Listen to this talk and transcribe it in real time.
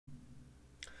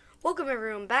Welcome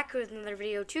everyone back with another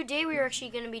video. Today we are actually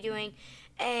going to be doing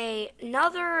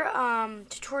another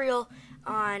tutorial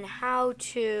on how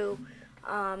to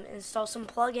install some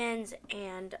plugins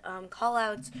and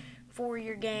callouts for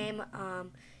your game.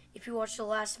 If you watched the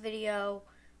last video,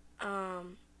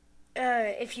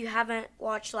 if you haven't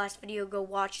watched the last video, go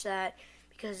watch that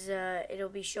because it'll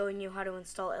be showing you how to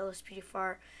install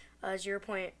LSPDFR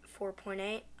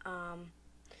 0.4.8.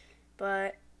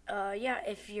 Yeah,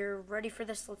 if you're ready for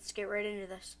this, let's get right into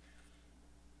this.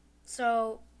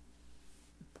 So,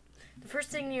 the first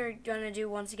thing you're going to do,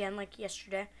 once again, like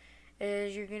yesterday,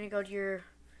 is you're going to go to your,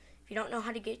 if you don't know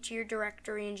how to get to your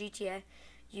directory in GTA,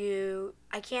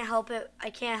 I can't help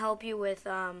you with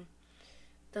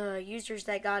the users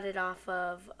that got it off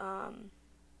of,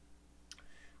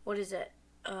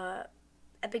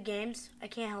 Epic Games. I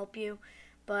can't help you,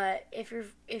 but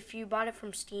if you bought it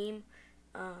from Steam,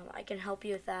 I can help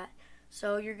you with that.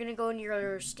 So you're going to go in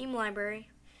your Steam library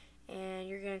and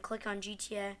you're going to click on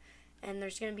GTA, and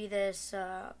there's going to be this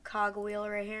cog wheel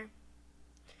right here.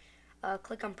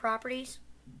 Click on properties,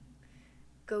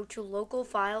 go to local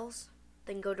files,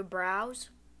 then go to browse,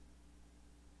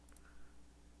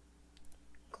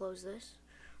 close this.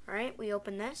 Alright, we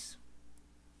open this.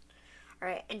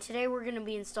 Alright, and today we're going to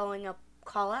be installing a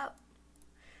callout.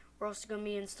 We're also going to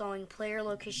be installing player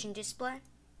location display.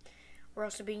 We're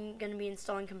also going to be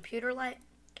installing computer light.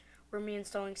 We're going to be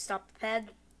installing stop the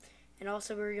ped, and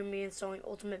also we're going to be installing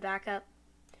ultimate backup.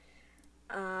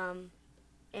 And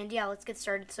yeah, let's get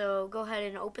started. So go ahead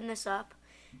and open this up,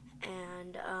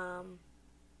 and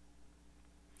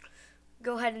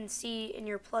go ahead and see in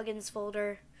your plugins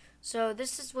folder. So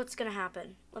this is what's going to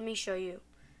happen. Let me show you.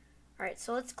 Alright,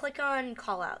 so let's click on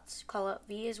callouts. Callout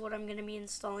V is what I'm going to be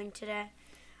installing today.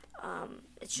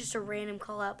 It's just a random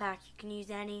callout pack. You can use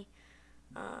any.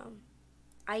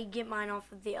 I get mine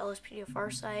off of the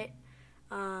LSPDFR site.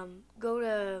 Go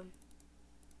to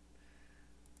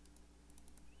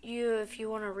if you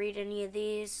want to read any of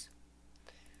these,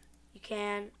 you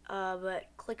can, but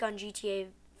click on GTA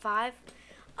 5,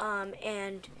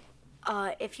 and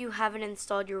if you haven't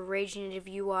installed your Rage Native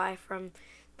UI from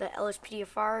the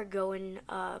LSPDFR, go and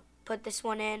put this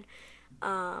one in,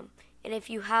 and if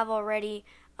you have already,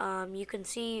 you can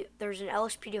see there's an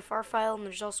LSPDFR file and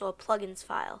there's also a plugins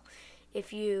file.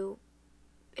 If you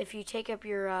take up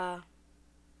your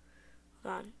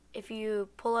if you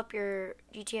pull up your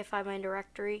GTA 5 main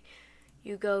directory,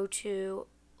 you go to,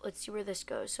 let's see where this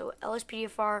goes. So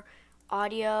LSPDFR,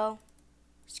 audio,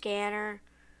 scanner,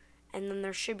 and then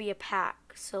there should be a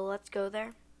pack. So let's go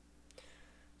there.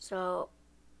 So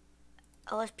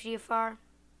LSPDFR,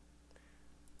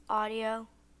 audio,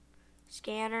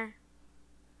 scanner,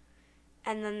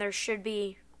 and then there should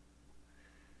be,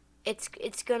 there's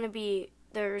gonna be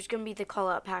the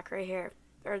callout pack right here,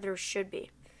 or there should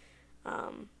be,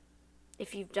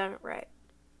 if you've done it right.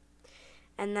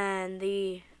 And then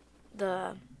the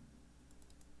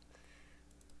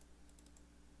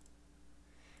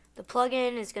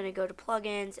plugin is gonna go to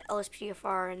plugins,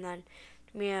 LSPDFR, and then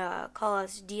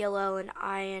callouts DLL and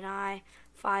INI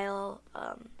file.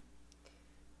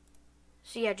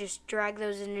 So yeah, just drag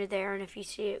those into there, and if you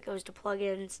see it goes to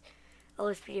plugins,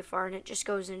 LSPDFR, and it just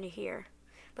goes into here.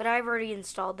 But I've already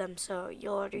installed them, so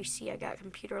you'll already see I got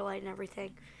computer light and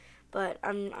everything. But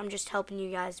I'm just helping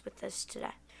you guys with this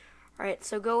today. Alright,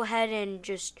 so go ahead and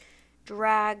just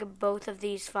drag both of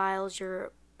these files,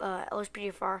 your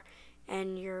LSPDFR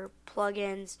and your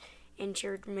plugins, into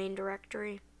your main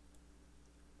directory.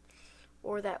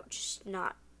 Or it's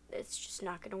just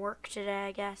not going to work today,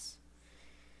 I guess.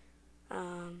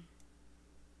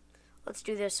 Let's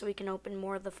do this so we can open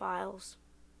more of the files.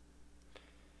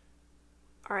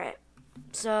 Alright,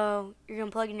 so you're going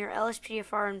to plug in your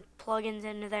LSPDFR and plugins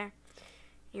into there,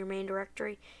 your main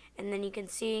directory, and then you can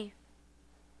see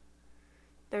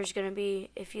there's going to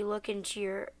be, if you look into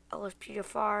your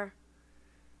LSPDFR,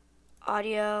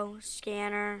 audio,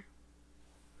 scanner,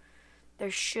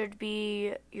 there should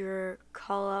be your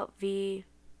callout V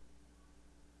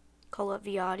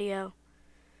audio.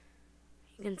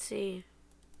 You can see.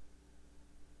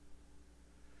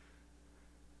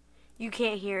 You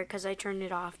can't hear it because I turned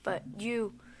it off, but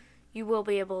you will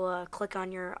be able to click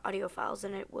on your audio files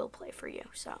and it will play for you.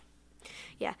 So,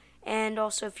 yeah. And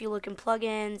also, if you look in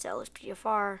plugins,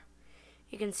 LSPDFR,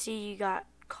 you can see you got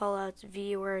callouts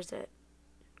V. Where is it?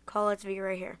 Callouts V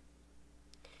right here.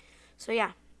 So,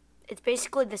 yeah. It's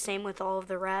basically the same with all of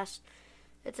the rest.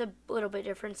 It's a little bit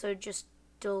different, so just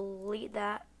delete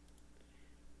that.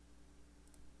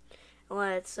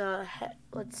 Let's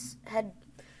head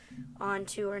on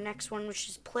to our next one, which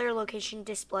is player location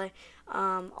display.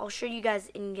 I'll show you guys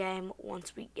in-game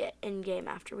once we get in-game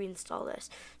after we install this.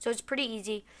 So it's pretty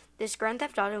easy. This Grand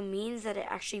Theft Auto means that it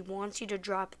actually wants you to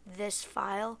drop this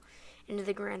file into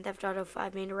the Grand Theft Auto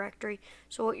 5 main directory.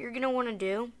 So what you're going to want to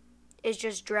do is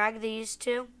just drag these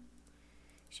two.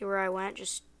 See where I went?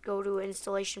 Just go to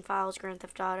installation files, Grand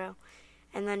Theft Auto,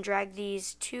 and then drag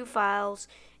these two files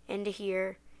into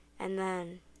here, and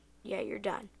then yeah, you're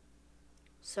done.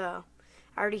 So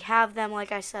I already have them,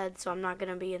 like I said, so I'm not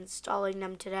going to be installing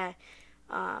them today.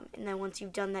 And then once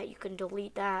you've done that, you can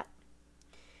delete that.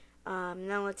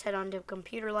 Now let's head on to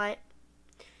Computer Light.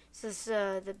 This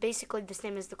is basically the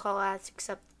same as the callouts,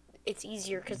 except it's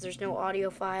easier because there's no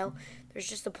audio file. There's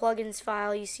just the plugins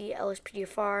file. You see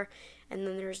LSPDFR, and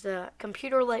then there's the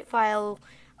Computer Light file.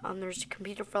 There's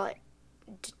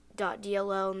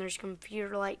computerlight.dlo, and there's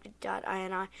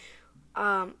computerlight.ini.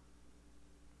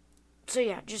 So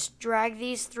yeah, just drag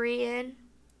these three in.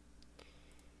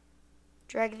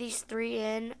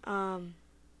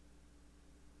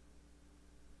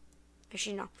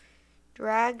 Actually, no.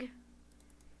 Drag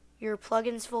your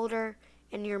plugins folder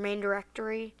in your main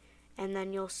directory, and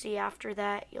then you'll see after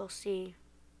that, you'll see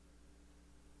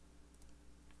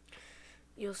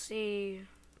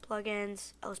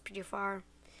plugins, LSPDFR.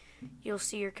 You'll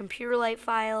see your Computer Light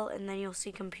file, and then you'll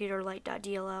see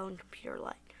computerlight.dlo and Computer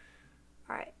Light.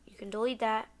 Alright, you can delete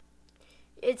that.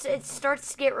 It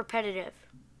starts to get repetitive.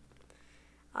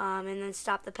 And then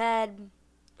stop the ped.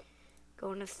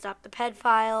 Go into stop the ped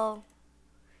file.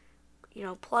 You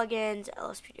know, plugins,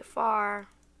 LSPDFR.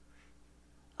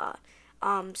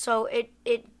 So it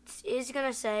is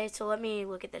gonna say. So let me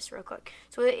look at this real quick.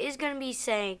 So it is gonna be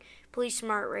saying Police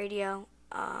Smart Radio.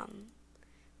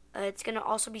 It's gonna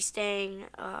also be saying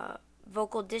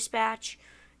vocal dispatch.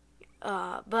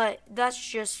 But that's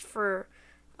just for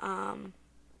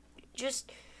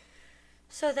just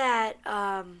so that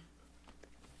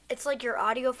it's like your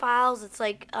audio files. It's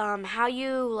like how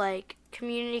you like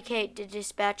communicate to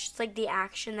dispatch. It's like the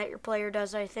action that your player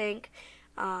does, I think.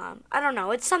 I don't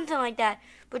know. It's something like that.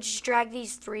 But just drag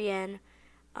these three in,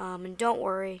 and don't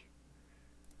worry.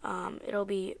 It'll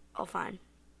be all fine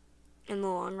in the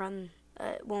long run.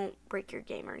 It won't break your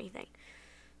game or anything.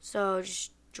 So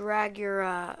just drag your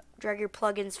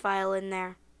plugins file in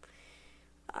there,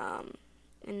 and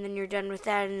then you're done with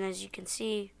that. And as you can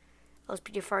see,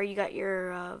 LSPDFR, you got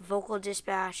your vocal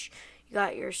dispatch, you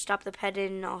got your stop the ped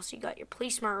in, and also you got your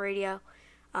Police Smart Radio.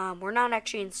 We're not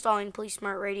actually installing Police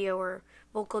Smart Radio or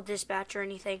vocal dispatch or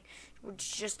anything. It's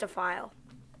just a file.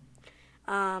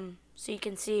 So you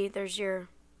can see there's your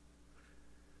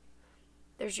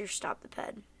stop the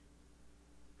ped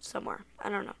somewhere. I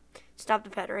don't know. Stop the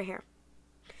ped right here.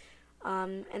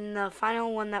 And the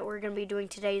final one that we're going to be doing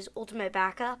today is Ultimate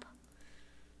Backup.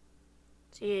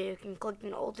 So you can click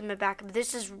on Ultimate Backup.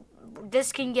 This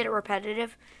can get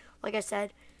repetitive, like I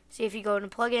said. See, if you go into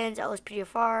plugins,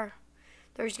 LSPDFR,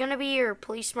 there's going to be your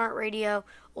Police Smart Radio,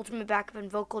 Ultimate Backup, and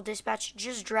Vocal Dispatch.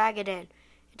 Just drag it in.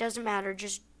 It doesn't matter.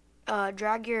 Just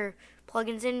drag your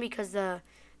plugins in, because the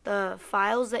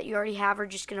files that you already have are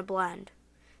just going to blend.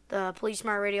 The Police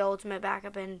Smart Radio, Ultimate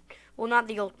Backup, and, well, not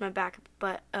the Ultimate Backup,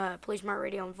 but Police Smart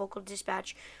Radio and Vocal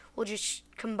Dispatch will just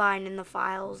combine in the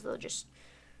files. They'll just,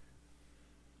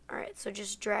 alright, so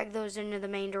just drag those into the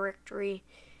main directory,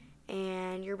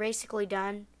 and you're basically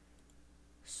done.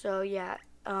 So, yeah,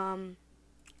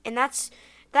 and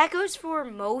that goes for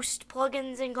most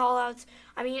plugins and callouts.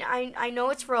 I mean, I know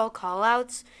it's for all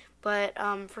callouts, but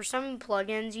for some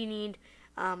plugins you need,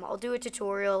 I'll do a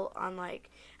tutorial on like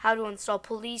how to install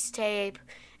police tape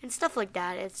and stuff like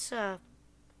that. It's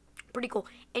pretty cool.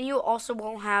 And you also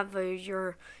won't have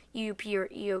your UUP or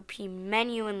EOP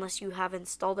menu unless you have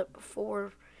installed it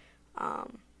before.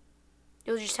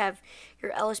 You'll just have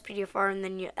your LSPDFR and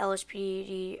then your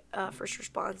LSPD first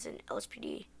response and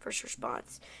LSPD first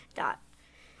response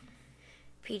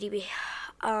 .pdb.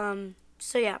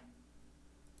 So yeah,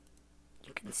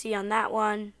 you can see on that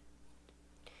one,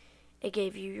 it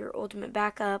gave you your Ultimate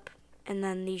Backup, and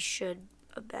then these should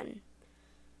have been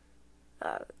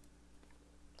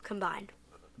combined.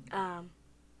 So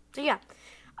yeah,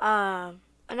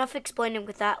 enough explaining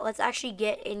with that. Let's actually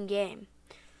get in game.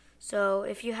 So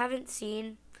if you haven't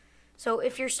seen, so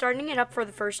if you're starting it up for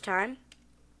the first time,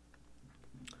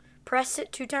 press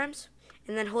it 2 times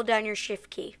and then hold down your shift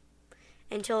key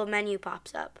until a menu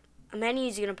pops up. A menu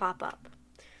is going to pop up.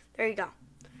 There you go.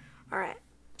 Alright,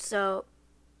 so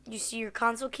you see your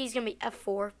console key is going to be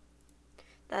F4.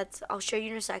 I'll show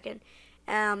you in a second.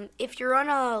 If you're on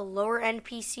a lower end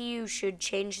PC, you should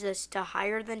change this to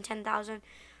higher than 10,000.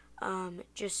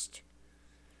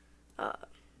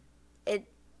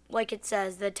 like it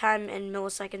says, the time in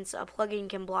milliseconds a plugin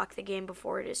can block the game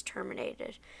before it is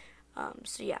terminated.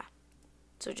 So yeah,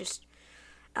 so just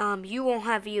you won't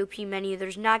have EOP menu.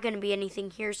 There's not going to be anything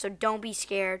here, so don't be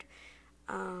scared.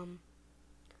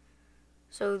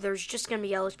 So there's just going to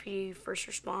be LSPD first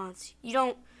response. You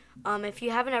don't, if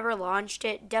you haven't ever launched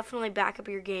it, definitely back up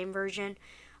your game version,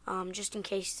 just in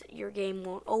case your game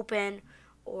won't open,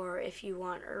 or if you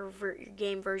want to revert your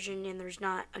game version and there's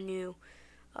not a new,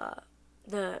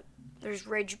 there's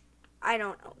Rage, I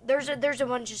don't know. There's a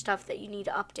bunch of stuff that you need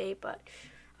to update, but,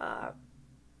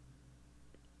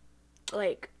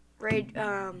 like, Rage,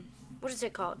 what is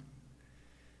it called?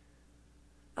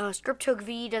 Scripthook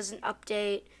V doesn't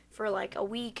update for like a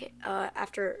week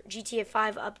after GTA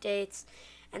 5 updates,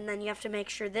 and then you have to make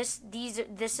sure this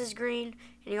is green,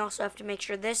 and you also have to make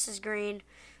sure this is green.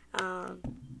 And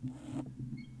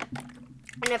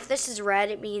if this is red,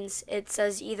 it means it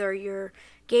says either your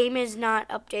game is not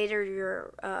updated or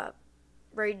your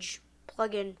Rage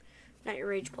plugin, not your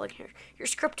Rage plugin here, your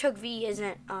Scripthook V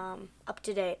isn't up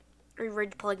to date. Or your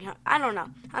Rage plugin, I don't know.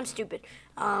 I'm stupid.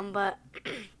 But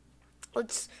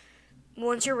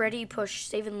once you're ready, push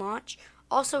save and launch.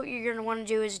 Also, what you're going to want to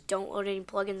do is don't load any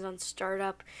plugins on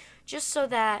startup, just so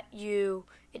that it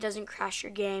doesn't crash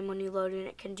your game when you load it.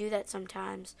 It can do that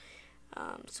sometimes.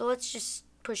 So let's just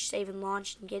push save and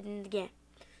launch and get into the game.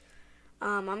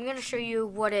 I'm going to show you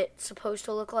what it's supposed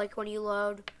to look like when you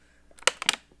load.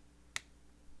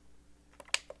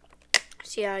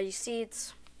 So yeah, you see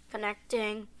it's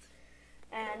connecting,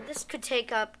 and this could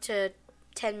take up to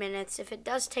 10 minutes. If it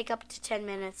does take up to 10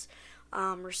 minutes,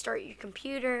 restart your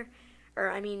computer,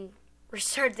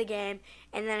 restart the game,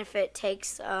 and then if it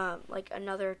takes like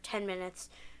another 10 minutes,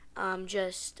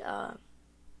 just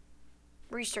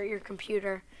restart your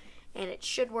computer, and it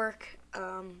should work.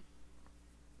 I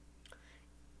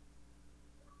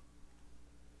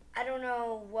don't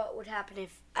know what would happen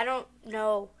if, I don't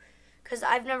know, because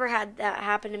I've never had that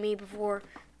happen to me before.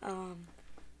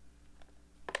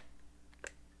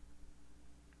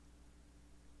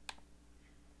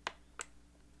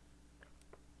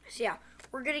 So yeah,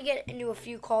 we're going to get into a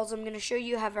few calls. I'm going to show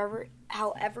you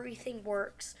how everything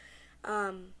works.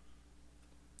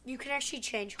 You can actually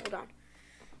change, hold on.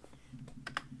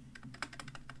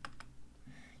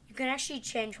 You can actually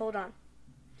change, hold on.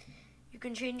 You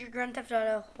can change your Grand Theft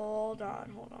Auto, hold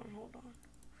on.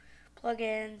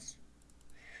 Plugins.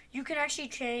 You can actually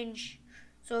change,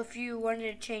 so if you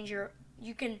wanted to change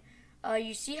you can,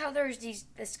 you see how there's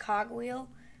this cogwheel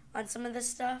on some of this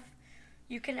stuff?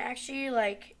 You can actually,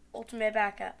 like, ultimate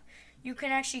backup. You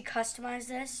can actually customize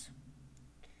this.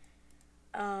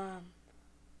 I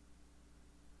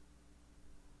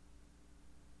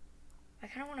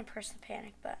kind of want to press the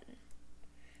panic button.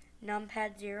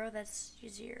 Numpad 0, that's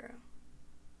 0.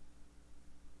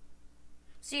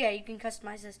 So yeah, you can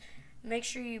customize this. Make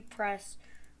sure you press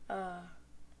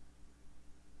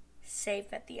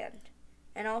save at the end.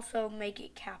 And also make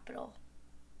it capital.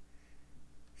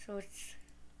 So it's,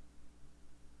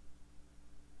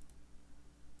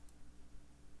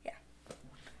 yeah.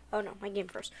 Oh no, my game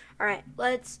first. Alright,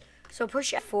 so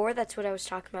push F4, that's what I was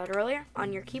talking about earlier,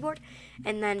 on your keyboard.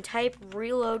 And then type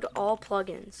reload all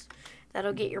plugins.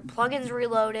 That'll get your plugins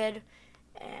reloaded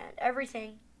and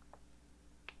everything.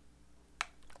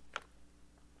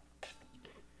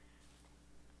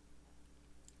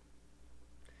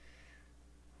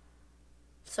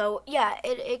 So yeah,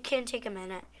 it can take a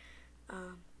minute,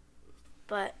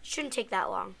 but shouldn't take that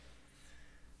long.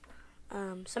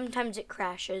 Sometimes it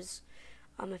crashes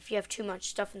if you have too much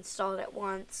stuff installed at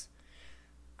once.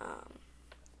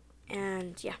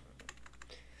 And yeah.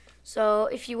 So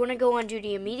if you want to go on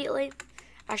duty immediately,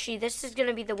 actually this is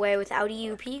gonna be the way without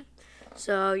EUP.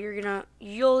 So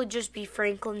you'll just be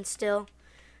Franklin still.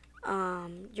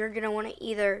 You're gonna want to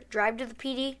either drive to the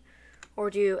PD or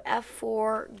do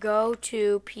F4, go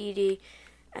to PD,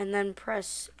 and then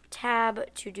press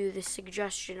tab to do the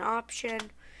suggestion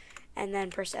option, and then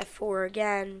press F4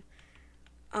 again.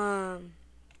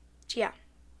 Yeah,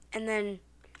 and then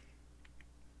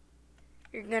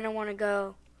you're gonna want to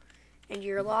go into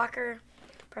your locker,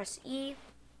 press E.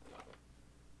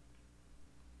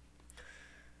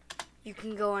 You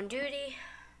can go on duty.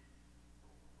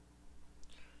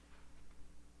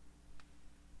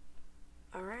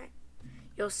 Alright.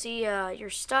 You'll see your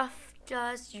stuff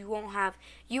does. You won't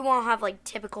have like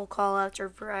typical callouts or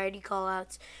variety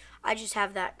callouts. I just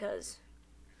have that because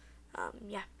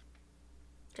yeah,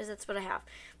 because that's what I have.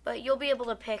 But you'll be able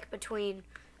to pick between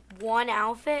one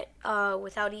outfit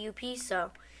without EUP,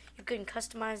 so you can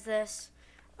customize this.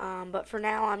 But for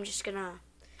now, I'm just gonna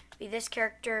be this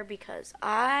character because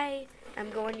I I'm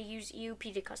going to use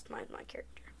EUP to customize my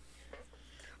character.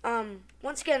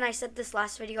 Once again, I said this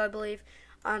last video, I believe.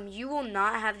 You will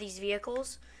not have these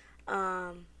vehicles.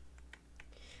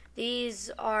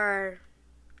 These are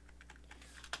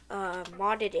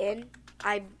modded in.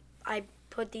 I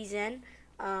put these in,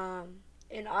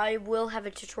 and I will have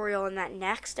a tutorial on that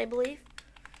next, I believe.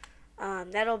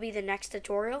 That'll be the next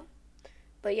tutorial.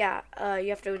 But yeah, you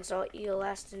have to install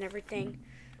ELS and everything.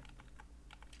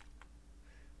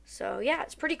 So yeah,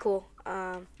 it's pretty cool.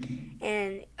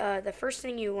 And the first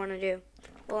thing you want to do,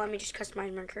 well, let me just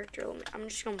customize my character. I'm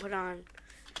just gonna put on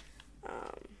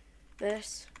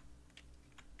this.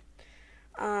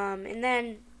 And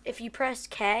then if you press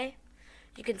K,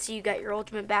 you can see you got your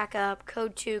ultimate backup,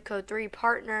 code 2, code 3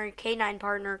 partner, K9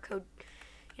 partner, code.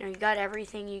 You know, you got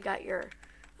everything. You got your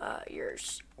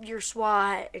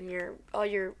SWAT and all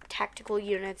your tactical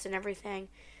units and everything.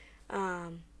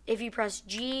 If you press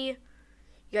G,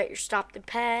 you got your stop the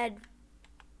ped.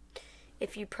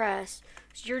 If you press,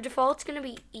 so your default's gonna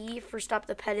be E for stop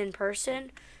the ped in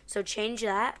person. So change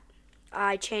that.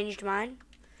 I changed mine.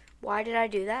 Why did I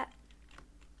do that?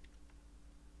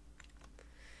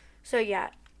 So yeah,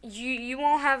 you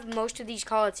won't have most of these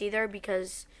callouts either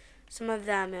because some of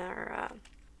them are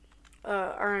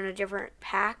in a different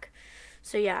pack.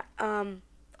 So yeah,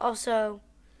 also,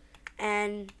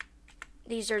 and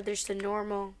these are just the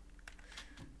normal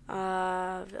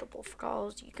available for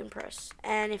calls. You can press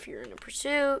N if you're in a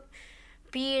pursuit.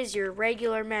 B is your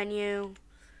regular menu.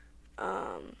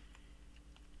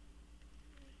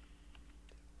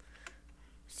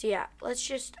 So yeah, let's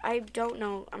just, I don't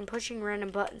know, I'm pushing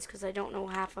random buttons because I don't know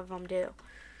half of them do.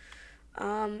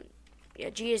 Yeah,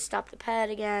 G is stop the ped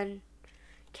again.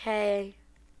 K.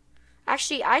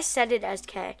 Actually, I set it as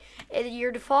K.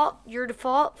 Your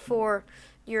default for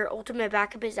your ultimate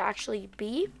backup is actually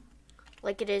B,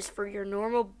 like it is for your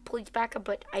normal police backup,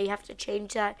 but I have to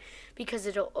change that because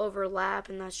it'll overlap,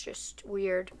 and that's just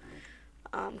weird,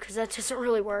 because that doesn't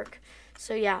really work.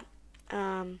 So yeah,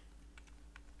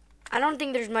 I don't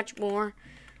think there's much more.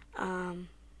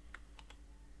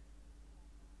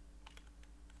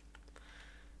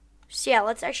 So yeah,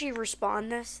 let's actually respawn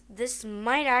this. This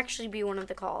might actually be one of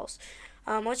the calls.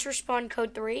 Let's respawn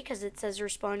code 3 because it says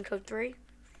respawn code 3.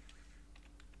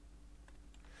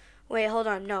 Wait, hold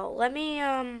on. No, let me,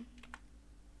 I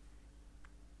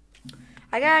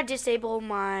gotta disable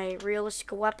my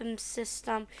realistic weapon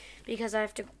system because I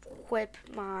have to equip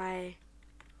my,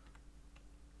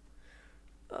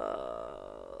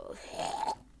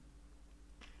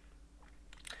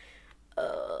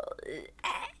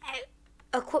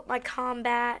 equip my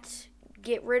combat,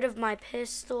 get rid of my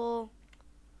pistol.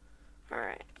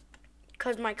 Alright,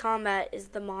 because my combat is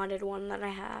the modded one that I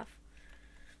have.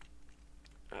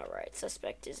 Alright,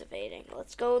 suspect is evading.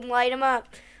 Let's go and light him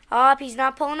up. He's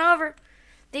not pulling over.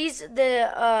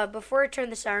 Before I turn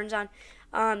the sirens on,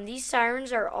 these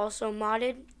sirens are also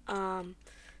modded.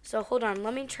 So hold on,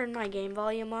 let me turn my game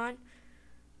volume on.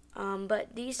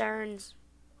 But these sirens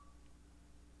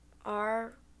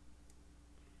are,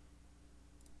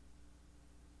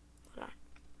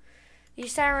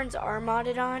 these sirens are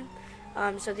modded on.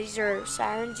 So these are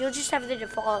sirens. You'll just have the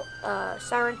default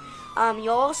siren. You'll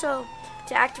also,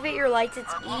 to activate your lights,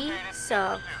 it's E.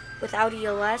 So without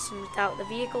ELS and without the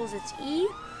vehicles, it's E.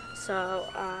 So,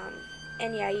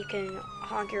 and yeah, you can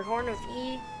honk your horn with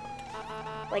E,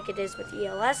 like it is with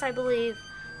ELS, I believe.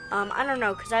 I don't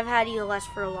know, because I've had ELS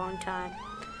for a long time.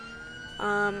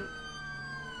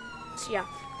 So yeah,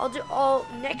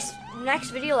 next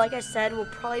video, like I said, will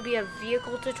probably be a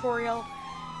vehicle tutorial.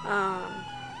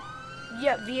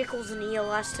 Yeah, vehicles and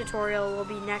ELS tutorial will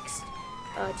be next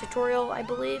tutorial, I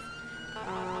believe.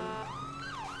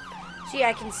 So yeah,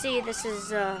 I can see this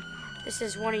is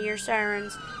one of your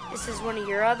sirens. This is one of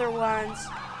your other ones.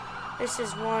 This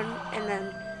is one, and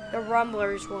then the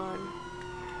Rumbler's one.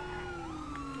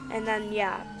 And then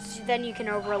yeah, so then you can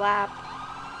overlap.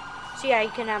 So yeah,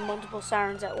 you can have multiple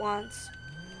sirens at once.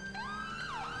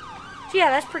 So yeah,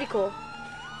 that's pretty cool.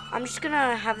 I'm just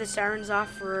gonna have the sirens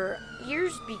off for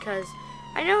years because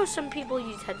I know some people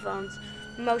use headphones.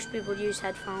 Most people use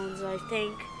headphones, I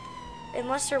think.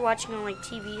 Unless they're watching on like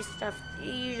TV stuff,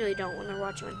 you usually don't when they're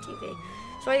watching on TV.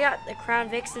 So I got the Crown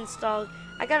Vics installed.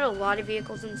 I got a lot of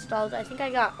vehicles installed. I think I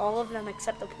got all of them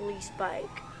except the police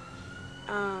bike.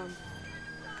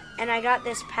 And I got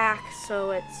this pack,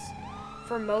 so it's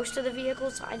for most of the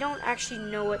vehicles. I don't actually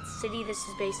know what city this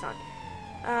is based on.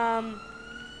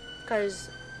 Because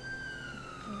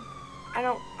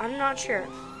I'm not sure.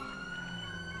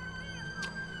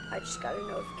 I just got a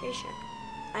notification.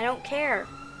 I don't care.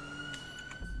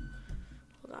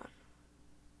 Hold on.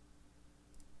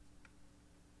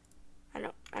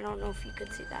 I don't know if you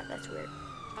could see that. That's weird.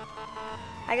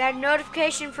 I got a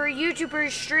notification for a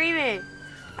YouTuber streaming.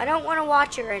 I don't want to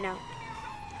watch it right now.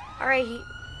 Alright,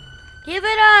 give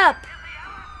it up!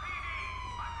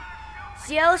 It's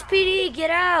the LSPD, get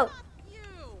out!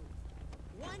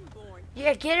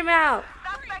 Yeah, get him out.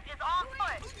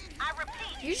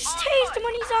 You just tased him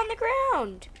when he's on the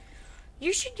ground.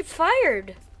 You should get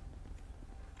fired.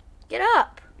 Get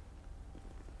up.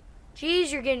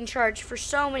 Jeez, you're getting charged for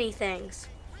so many things.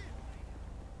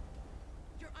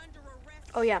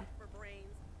 Oh, yeah.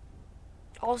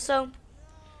 Also,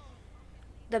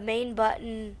 the main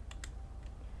button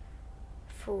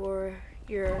for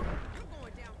your,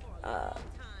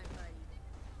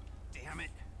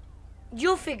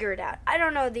 you'll figure it out. I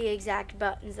don't know the exact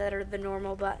buttons that are the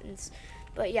normal buttons,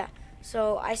 but yeah.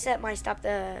 So I set my stop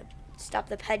the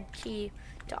ped key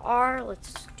to R.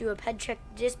 Let's do a ped check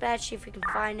dispatch, see if we can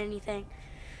find anything.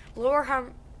 Lower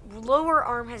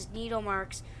arm has needle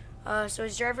marks, so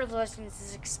his driver's license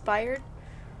is expired.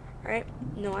 All right,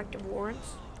 no active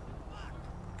warrants.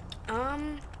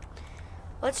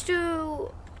 Let's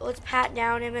pat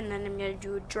down him, and then I'm gonna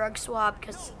do a drug swab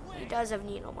because he does have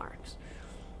needle marks.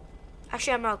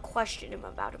 Actually, I'm gonna question him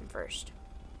about him first.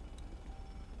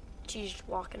 She's just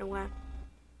walking away.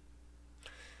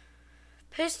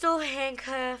 Pistol,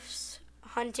 handcuffs,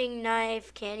 hunting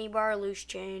knife, candy bar, loose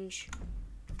change.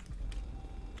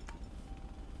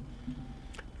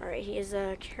 Alright, he is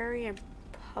a carry in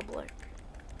public.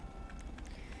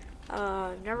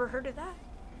 Never heard of that.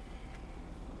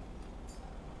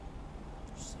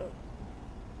 So.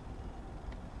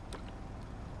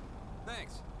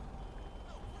 Thanks.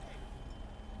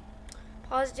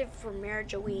 Positive for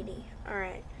marijuana.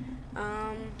 Alright.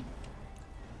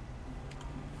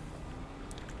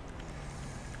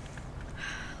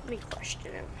 Let me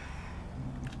question him.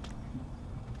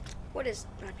 What is...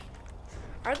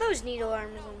 Are those needle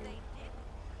arms on me?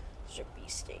 Those are bee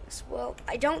stings. Well,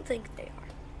 I don't think they are.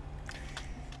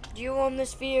 Do you own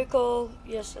this vehicle?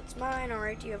 Yes, that's mine.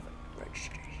 Alright, do you have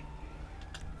registration?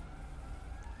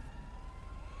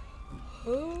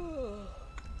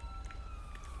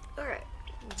 Alright.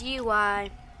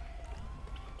 DUI.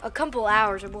 A couple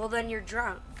hours. Well, then you're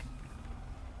drunk.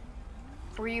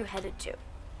 Where are you headed to?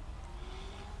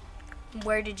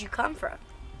 Where did you come from?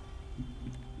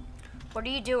 What are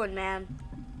you doing, man?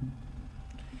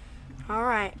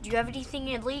 Alright. Do you have anything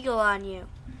illegal on you?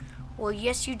 Well,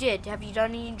 yes, you did. Have you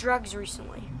done any drugs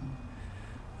recently?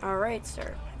 Alright,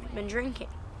 sir. Have you been drinking?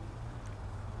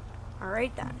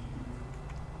 Alright, then.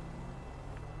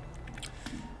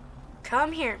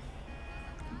 Come here.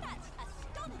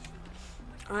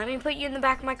 Let me put you in the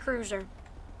back of my cruiser.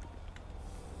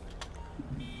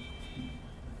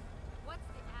 What's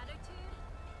the attitude?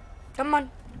 Come on.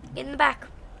 Get in the back.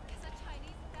 He's a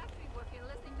Chinese factory worker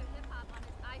listening to hip-hop on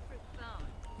his iFruit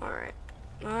phone. Alright.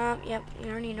 Yep. You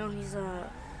already know he's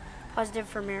positive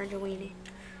for marijuana.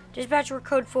 Dispatch, we're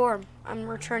code 4. I'm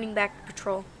returning back to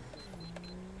patrol.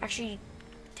 Actually,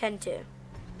 10-2.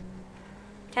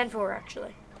 10-4,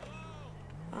 actually.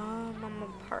 I'm gonna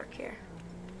park here.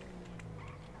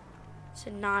 It's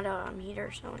not a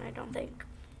meter zone, I don't think.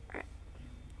 Alright.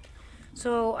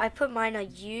 So I put mine a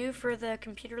U for the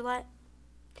computer let.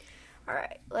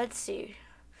 Alright, let's see.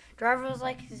 Driver's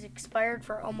license is expired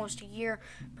for almost a year.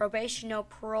 Probation, no.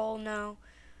 Parole, no.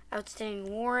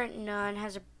 Outstanding warrant, none.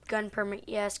 Has a gun permit,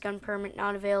 yes. Gun permit,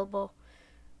 not available.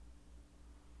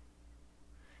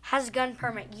 Has a gun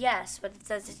permit, yes, but it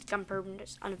says its gun permit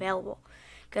is unavailable.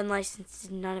 Gun license is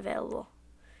not available.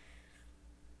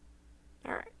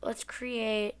 Alright, let's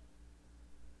create.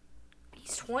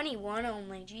 He's 21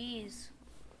 only, jeez.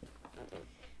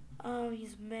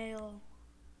 He's male.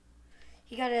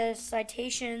 He got a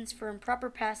citations for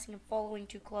improper passing and following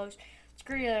too close. Let's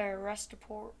create an arrest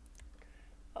report.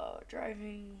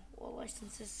 Driving while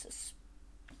license is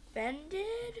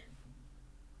suspended.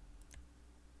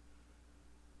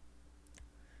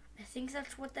 I think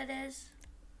that's what that is.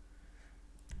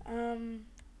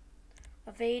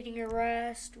 Evading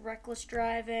arrest, reckless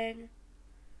driving,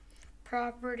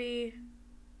 property,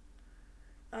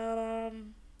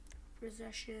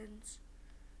 possessions.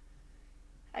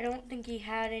 I don't think he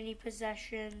had any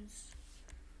possessions.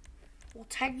 Well,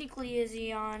 technically, is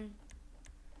he on?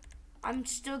 I'm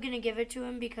still gonna give it to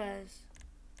him because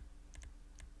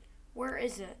where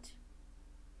is it?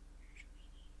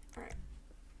 Alright.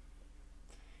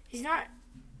 He's not,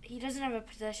 he doesn't have a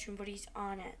possession, but he's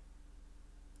on it.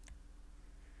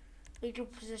 Legal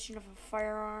possession of a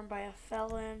firearm by a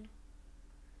felon.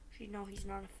 Actually, no, he's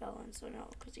not a felon, so no,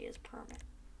 because he has permit.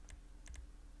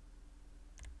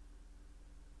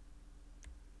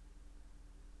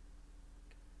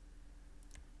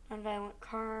 Nonviolent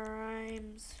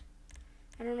crimes.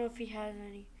 I don't know if he has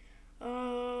any.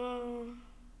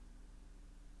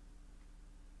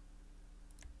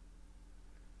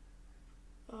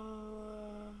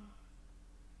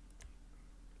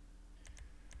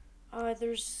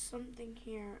 There's something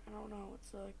here. I don't know.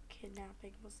 It's a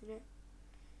kidnapping, wasn't it?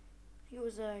 I think it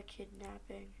was a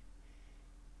kidnapping.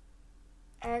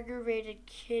 Aggravated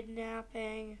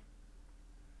kidnapping.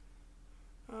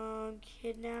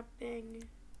 Kidnapping.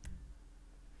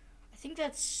 I think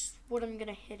that's what I'm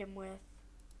gonna hit him with.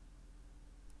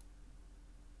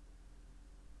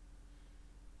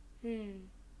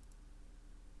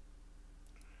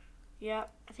 Yeah,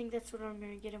 I think that's what I'm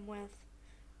gonna get him with.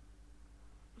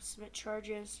 Submit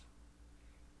charges.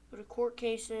 Go to court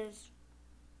cases.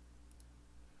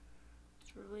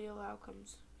 To reveal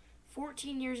outcomes.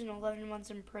 14 years and 11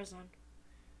 months in prison.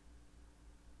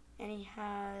 And he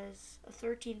has a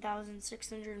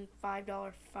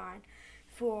 $13,605 fine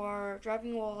for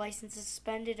driving while license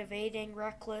suspended, evading,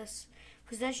 reckless,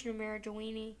 possession of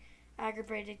marijuana,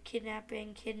 aggravated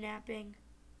kidnapping.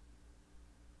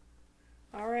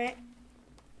 Alright.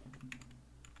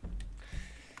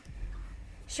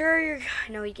 Sir,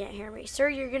 I know he can't hear me. Sir,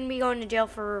 you're going to be going to jail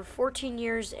for 14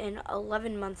 years and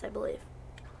 11 months, I believe.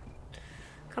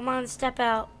 Come on, step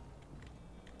out.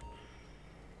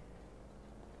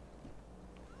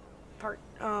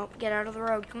 Get out of the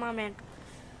road. Come on, man.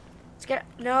 Let's get.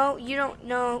 No, you don't.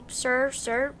 No, sir.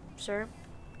 Get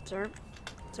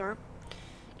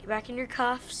back in your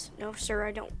cuffs. No, sir.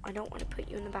 I don't want to put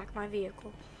you in the back of my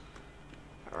vehicle.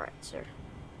 All right, sir.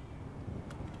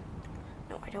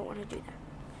 No, I don't want to do that.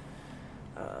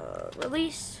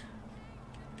 Release.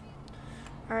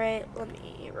 All right. Let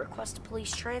me request a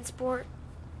police transport.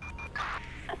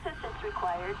 Assistance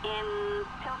required in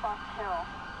Pillbox Hill.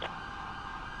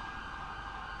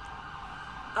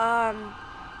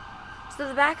 So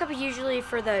the backup usually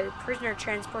for the prisoner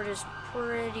transport is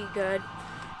pretty good.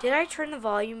 Did I turn the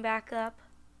volume back up?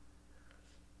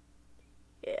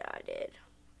 Yeah, I did.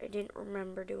 I didn't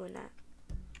remember doing that.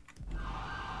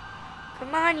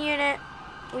 Come on, unit.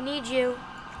 We need you.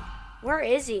 Where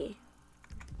is he?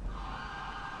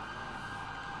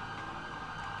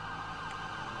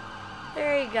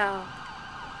 There you go.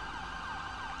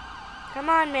 Come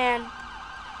on, man.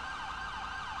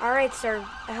 Alright, sir.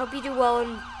 I hope you do well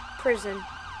in prison.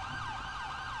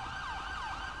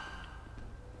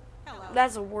 Hello.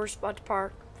 That's the worst spot to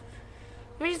park.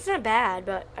 I mean, it's not bad,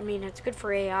 but, I mean, it's good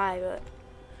for AI, but...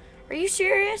 Are you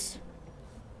serious?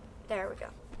 There we go.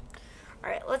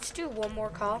 Alright, let's do one more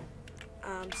call.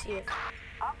 See if...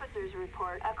 Officers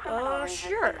report a criminal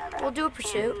sure. resisting We'll do a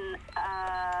pursuit. in,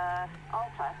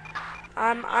 Alta.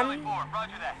 I'm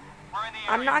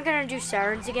not gonna do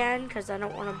sirens again because I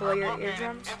don't want to blow your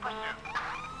eardrums.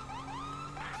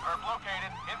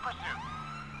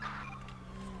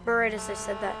 Burritos, I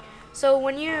said that. So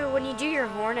when you do your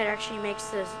horn, it actually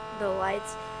makes the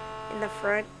lights in the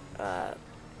front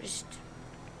just.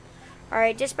 All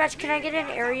right, dispatch. Can I get an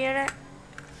area unit?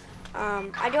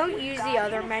 I don't use the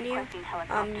other menu.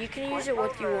 You can use it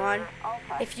what you want,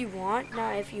 if you want,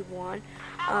 not if you want.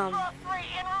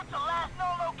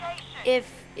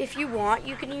 If you want,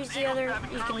 you can use the other.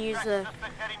 You can use the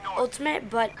ultimate,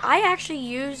 but I actually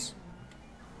use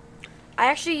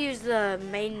the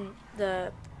main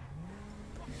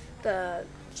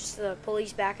just the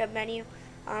police backup menu,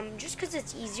 just because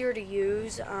it's easier to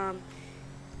use.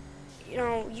 You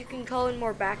know, you can call in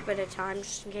more backup at a time,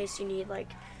 just in case you need like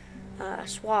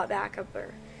SWAT backup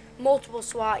or multiple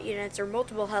SWAT units or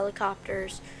multiple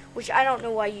helicopters. Which I don't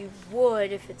know why you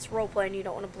would if it's roleplay and you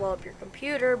don't want to blow up your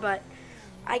computer, but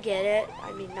I get it.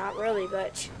 I mean, not really,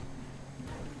 but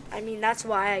I mean that's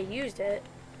why I used it.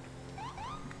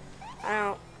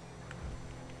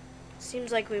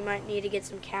 Seems like we might need to get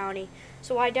some county.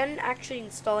 So I didn't actually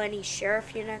install any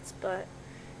sheriff units, but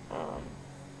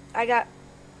I got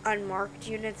unmarked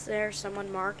units there, some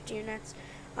unmarked units,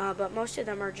 but most of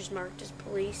them are just marked as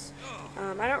police.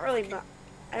 I don't really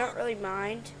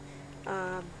mind.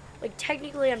 Like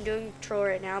technically, I'm doing patrol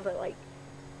right now, but like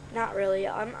not really.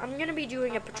 I'm gonna be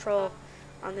doing a patrol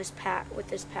on this pack with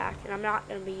this pack, and I'm not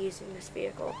gonna be using this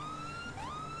vehicle.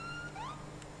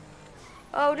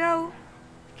 Oh no!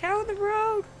 Cow on the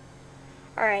road.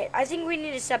 All right, I think we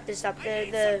need to step this up.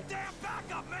 The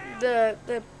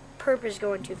perp is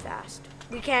going too fast.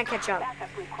 We can't catch up.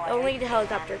 Only the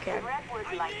helicopter can.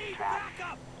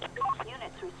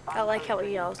 I like how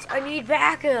he yells. I need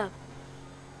backup.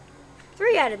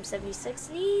 3 items 76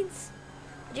 needs.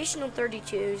 Additional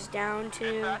 32s down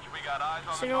to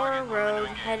Sonora Road,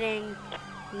 heading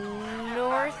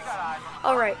north.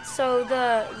 All right, so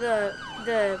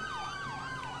the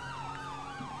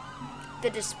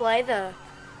display, the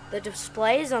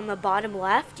display is on the bottom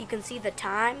left. You can see the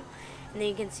time, and then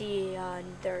you can see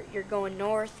there you're going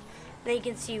north. Then you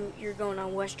can see you're going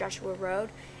on West Joshua Road.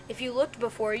 If you looked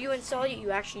before you installed it,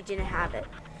 you actually didn't have it.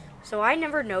 So I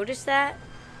never noticed that.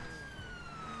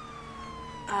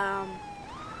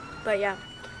 But yeah,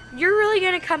 you're really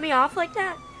gonna cut me off like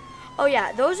that? Oh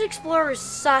yeah, those Explorers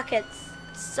suck at.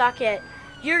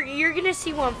 You're gonna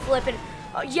see one flipping.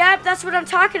 Oh, yeah, that's what I'm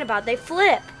talking about. They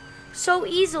flip so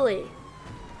easily.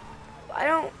 I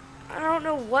don't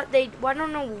know what I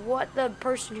don't know what the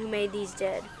person who made these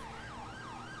did.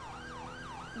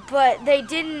 But they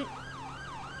didn't.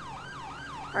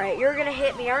 Alright, you're gonna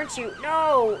hit me, aren't you?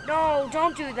 No,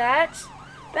 don't do that.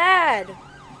 Bad.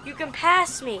 You can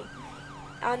pass me.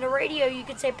 On the radio, you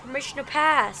could say permission to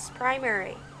pass,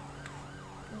 primary.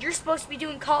 You're supposed to be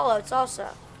doing call-outs also.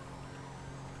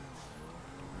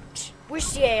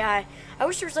 Wish the AI. I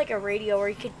wish there was like a radio where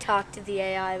you could talk to the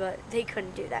AI, but they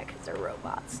couldn't do that because they're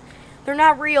robots. They're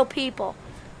not real people.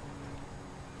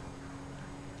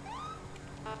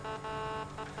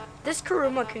 This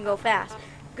Kuruma can go fast.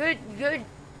 Good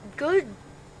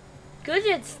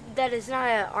that it's not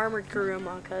an armored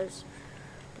Kuruma, because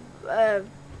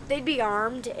they'd be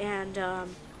armed, and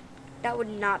that would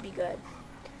not be good.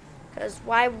 Because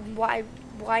why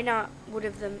not would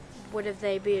have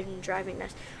they been driving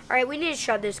this? All right, we need to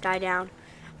shut this guy down.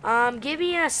 Give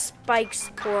me a spike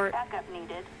support. Backup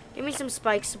needed. Give me some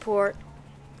spike support.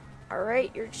 All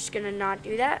right, you're just gonna not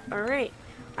do that. All right,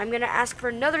 I'm gonna ask for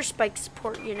another spike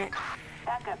support unit.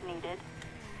 Backup needed.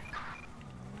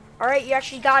 All right, you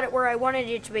actually got it where I wanted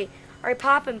it to be. All right,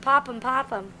 pop him. All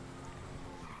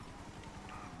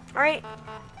right.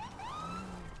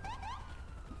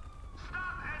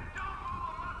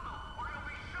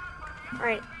 All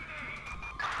right.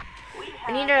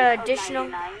 I need an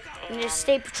additional. I need a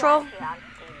state patrol.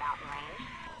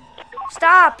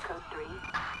 Stop!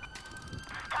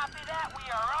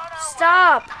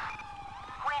 Stop!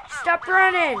 Stop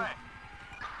running!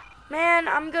 Man,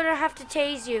 I'm gonna have to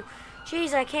tase you.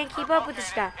 Jeez, I can't keep up with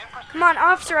this guy. Come on,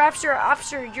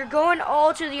 officer, you're going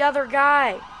all to the other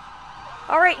guy.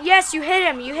 All right, yes, you hit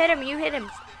him.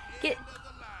 Get,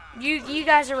 you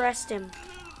guys arrest him.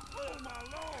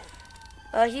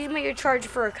 He's gonna get charged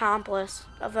for accomplice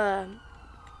of a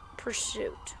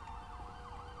pursuit.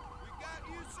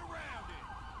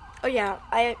 Oh yeah,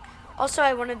 I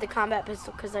wanted the combat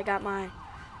pistol because I got my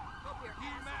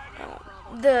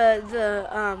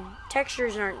the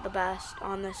textures aren't the best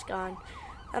on this gun.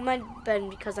 That might have been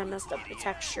because I messed up the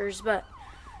textures, but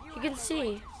you can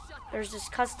see there's this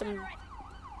custom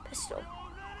pistol.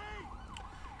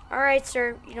 All right,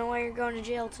 sir, you know why you're going to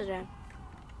jail today.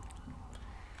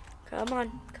 Come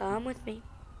on, come with me.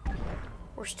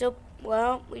 We're still,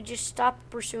 well, we just stopped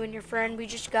pursuing your friend. We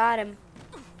just got him.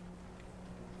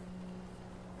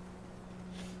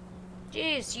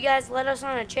 Jeez, you guys led us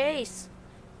on a chase.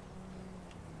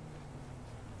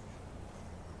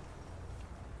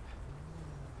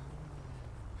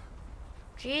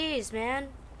 Jeez, man.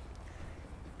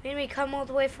 Made me come all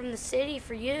the way from the city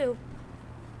for you.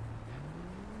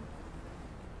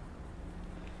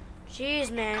 Jeez,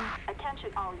 man.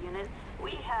 Attention all units.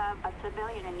 We have a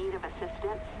civilian in need of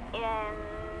assistance in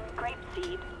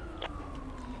Grapeseed.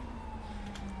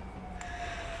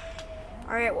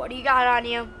 Alright, what do you got on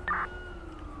you?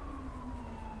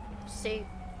 See.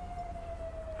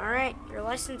 Alright, your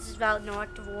license is valid, no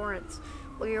active warrants.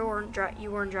 Well, you weren't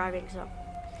driving, so.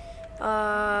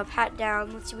 Pat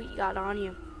down. Let's see what you got on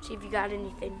you. See if you got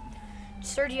anything.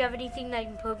 Sir, do you have anything that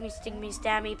can poke me, sting me,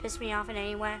 stab me, piss me off in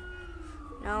any way?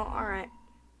 No? Alright.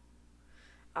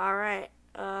 Alright.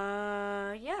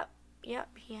 Yep.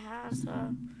 He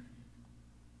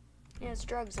has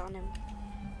drugs on him.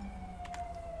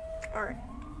 Alright.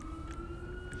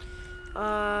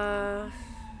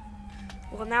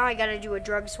 Well, now I gotta do a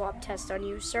drug swab test on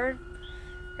you, sir.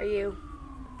 Are you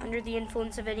under the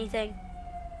influence of anything?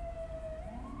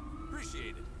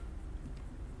 Appreciate it.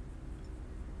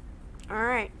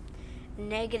 Alright.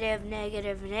 Negative, and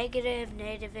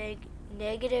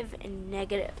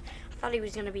negative. I thought he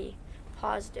was gonna be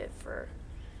positive for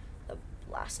the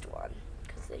last one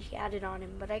because he had it on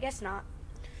him, but I guess not.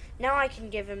 Now I can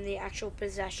give him the actual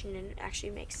possession and it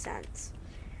actually makes sense.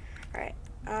 Alright.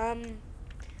 Let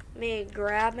me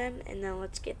grab him and then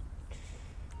let's get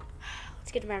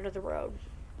him out of the road.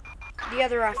 The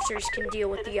other officers can deal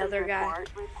with the other guy.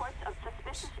 Reports of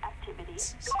suspicious activity.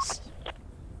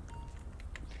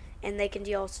 And they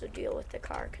can also deal with the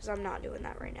car because I'm not doing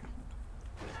that right now.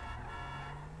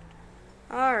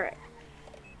 Alright.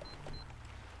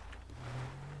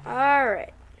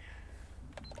 Alright.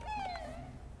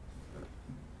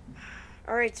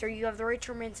 Alright, sir, you have the right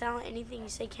to remain silent. Anything you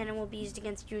say can and will be used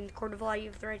against you in the court of law. You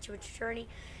have the right to an attorney.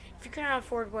 If you cannot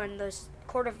afford one, the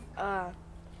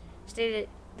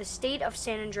state of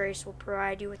San Andreas will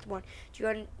provide you with one.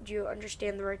 Do you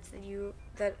understand the rights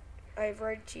that I have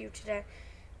read to you today?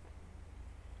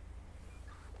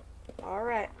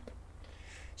 Alright.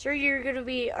 Sir, you're going to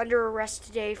be under arrest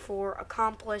today for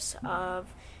accomplice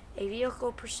of a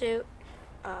vehicle pursuit.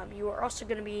 You are also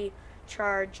going to be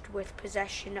charged with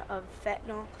possession of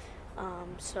fentanyl.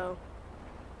 So,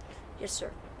 yes,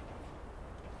 sir.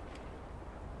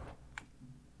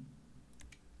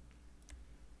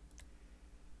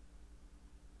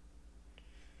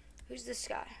 Who's this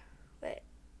guy? Wait,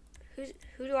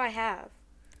 who do I have?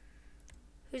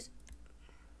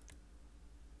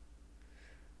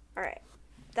 All right,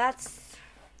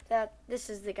 this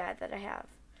is the guy that I have.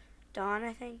 Don,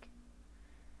 I think.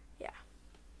 Yeah,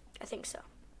 I think so.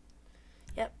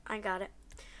 Yep, I got it.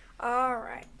 All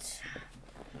right.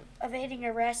 Evading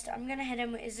arrest. I'm gonna hit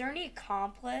him. Is there any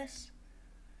accomplice?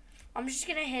 I'm just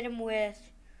gonna hit him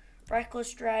with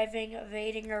reckless driving,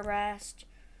 evading arrest,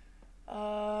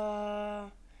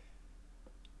 driving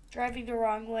the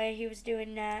wrong way. He was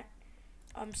doing that.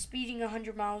 Speeding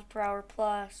 100 miles per hour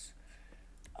plus.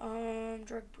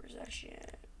 Drug possession.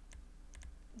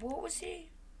 What was he?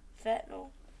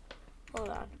 Fentanyl. Hold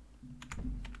on.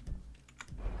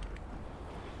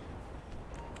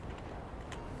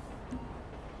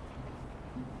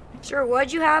 Sir,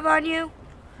 what'd you have on you?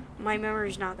 My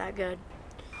memory's not that good.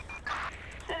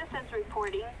 Citizens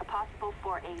reporting a possible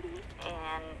 480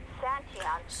 in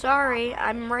Santiago. Sorry,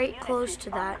 I'm right close to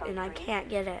that and I can't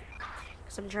get it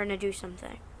because I'm trying to do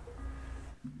something.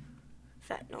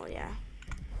 Fentanyl, yeah.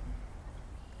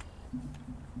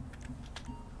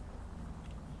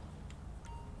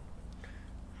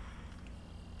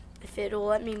 If it'll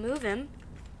let me move him.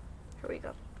 Here we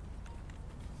go.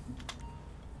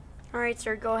 Alright,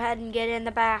 sir, go ahead and get in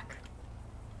the back.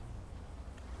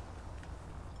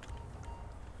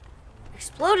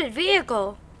 Exploded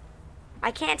vehicle.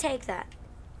 I can't take that.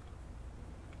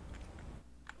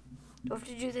 Do I have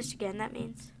to do this again, that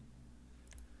means?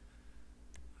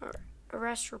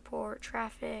 Arrest report,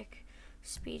 traffic,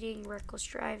 speeding, reckless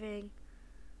driving,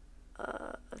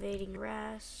 evading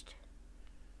arrest,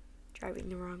 driving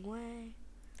the wrong way,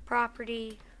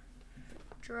 property,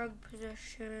 drug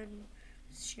possession,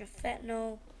 possession of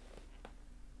fentanyl.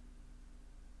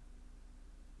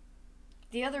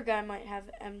 The other guy might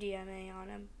have MDMA on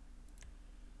him.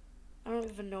 I don't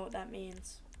even know what that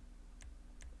means.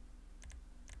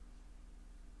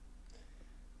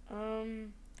 I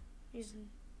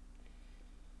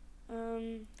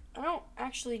don't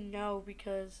actually know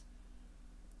because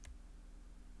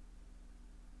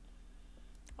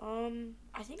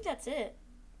I think that's it.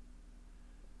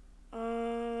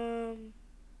 I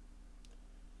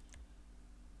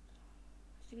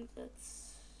think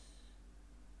that's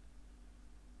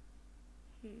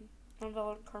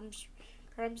nonviolent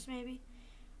crimes maybe.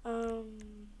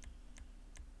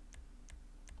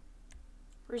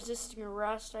 Resisting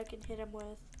arrest I can hit him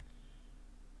with.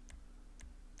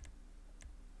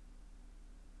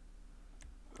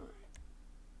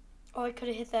 Oh, I could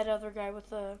have hit that other guy with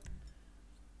a...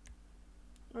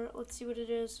 Alright, let's see what it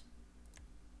is.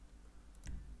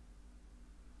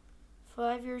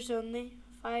 5 years only.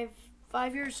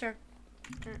 Five years, sir.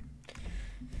 Right.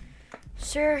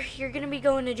 Sir, you're gonna be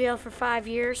going to jail for 5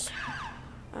 years.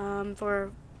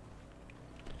 For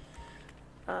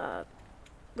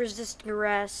resisting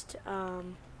arrest,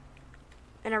 and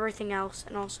everything else,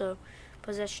 and also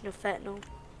possession of fentanyl.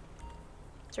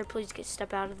 Sir, please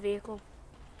step out of the vehicle.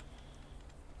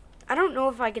 I don't know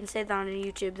if I can say that on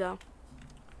YouTube, though.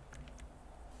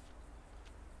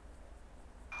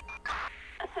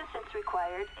 Assistance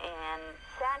required in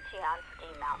Santiago Ski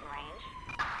Mountain Range.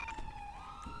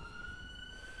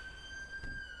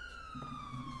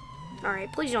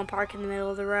 Alright, please don't park in the middle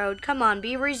of the road. Come on,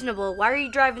 be reasonable. Why are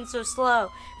you driving so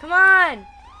slow? Come on!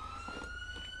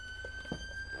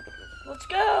 Let's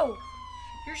go!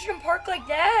 You're just gonna park like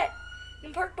that? You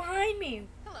can park behind me.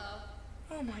 Hello.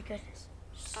 Oh my goodness.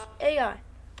 AI.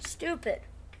 Stupid.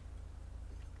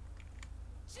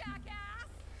 Jackass!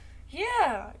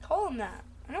 Yeah, call him that.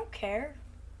 I don't care.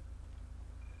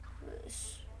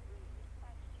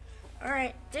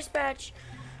 Alright, dispatch.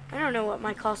 I don't know what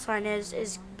my call sign is.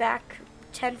 Is back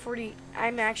 1040.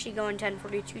 I'm actually going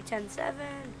 1042, 107.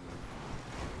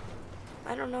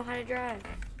 I don't know how to drive.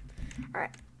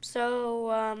 Alright,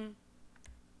 so,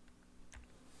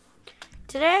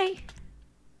 today,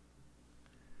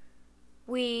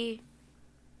 we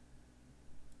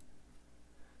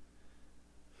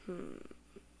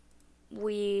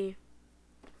we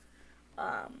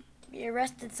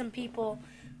arrested some people.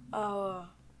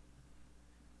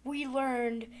 We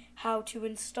learned how to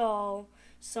install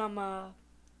some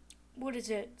what is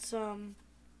it?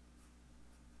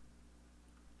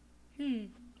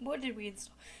 What did we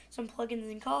install? Some plugins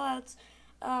and callouts.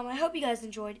 I hope you guys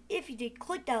enjoyed. If you did,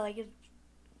 click that like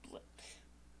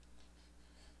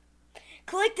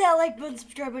button,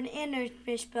 subscribe button, and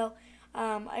notification bell.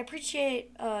 I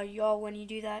appreciate y'all when you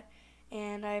do that,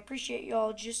 and I appreciate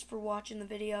y'all just for watching the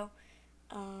video.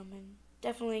 And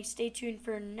definitely stay tuned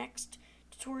for next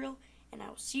tutorial, and I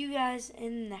will see you guys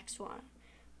in the next one.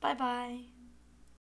 Bye bye.